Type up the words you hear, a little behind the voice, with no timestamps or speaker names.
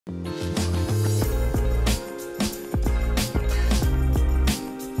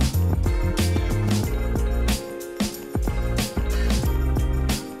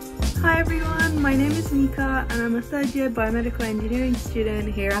my name is Nika and I'm a third year Biomedical Engineering student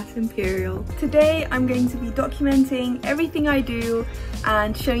here at Imperial. Today I'm going to be documenting everything I do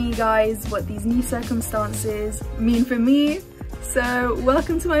and showing you guys what these new circumstances mean for me. So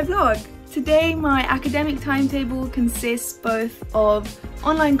welcome to my vlog. Today my academic timetable consists both of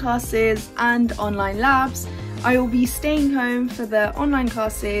online classes and online labs. I will be staying home for the online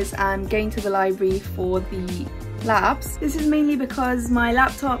classes and going to the library for the labs. This is mainly because my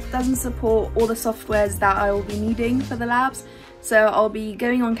laptop doesn't support all the softwares that I will be needing for the labs, so I'll be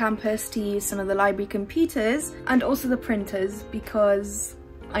going on campus to use some of the library computers and also the printers because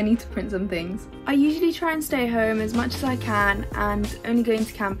I need to print some things. I usually try and stay home as much as I can and only go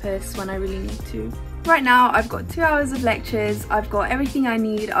into campus when I really need to. Right now I've got 2 hours of lectures, I've got everything I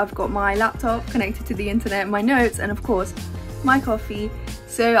need, I've got my laptop connected to the internet, my notes, and of course my coffee,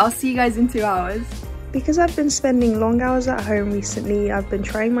 so I'll see you guys in 2 hours. Because I've been spending long hours at home recently, I've been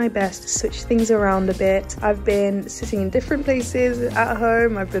trying my best to switch things around a bit. I've been sitting in different places at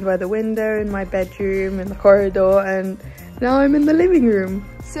home. I've been by the window, in my bedroom, in the corridor, and now I'm in the living room.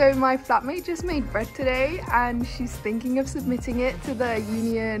 So my flatmate just made bread today and she's thinking of submitting it to the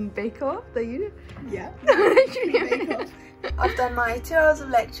Union Bake-Off. The Union? Yeah. I've done my 2 hours of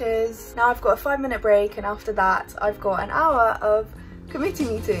lectures. Now I've got a 5-minute break, and after that I've got an hour of committee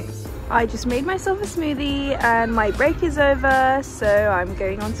meetings. I just made myself a smoothie and my break is over, so I'm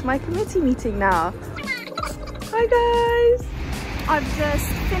going on to my committee meeting now. Hi guys! I've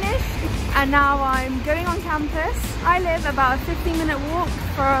just finished and now I'm going on campus. I live about a 15-minute walk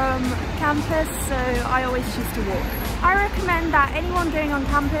from campus, so I always choose to walk. I recommend that anyone going on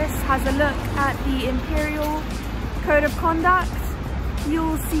campus has a look at the Imperial Code of Conduct.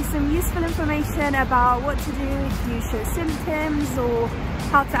 You'll see some useful information about what to do if you show symptoms or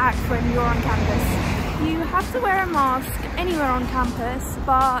how to act when you're on campus. You have to wear a mask anywhere on campus,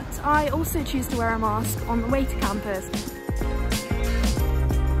 but I also choose to wear a mask on the way to campus.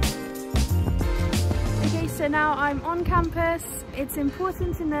 Okay, so now I'm on campus. It's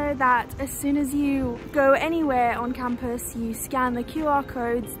important to know that as soon as you go anywhere on campus, you scan the QR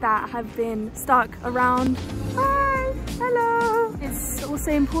codes that have been stuck around. Hi! Hello! It's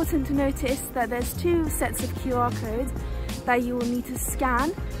also important to notice that there's 2 sets of QR codes that you will need to scan.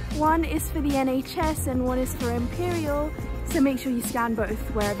 One is for the NHS and one is for Imperial, so make sure you scan both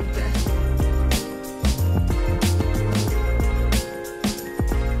wherever you go.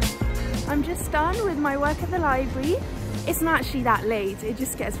 I'm just done with my work at the library. It's not actually that late, it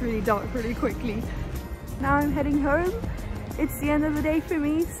just gets really dark really quickly. Now I'm heading home. It's the end of the day for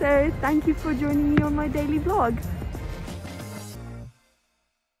me, so thank you for joining me on my daily vlog.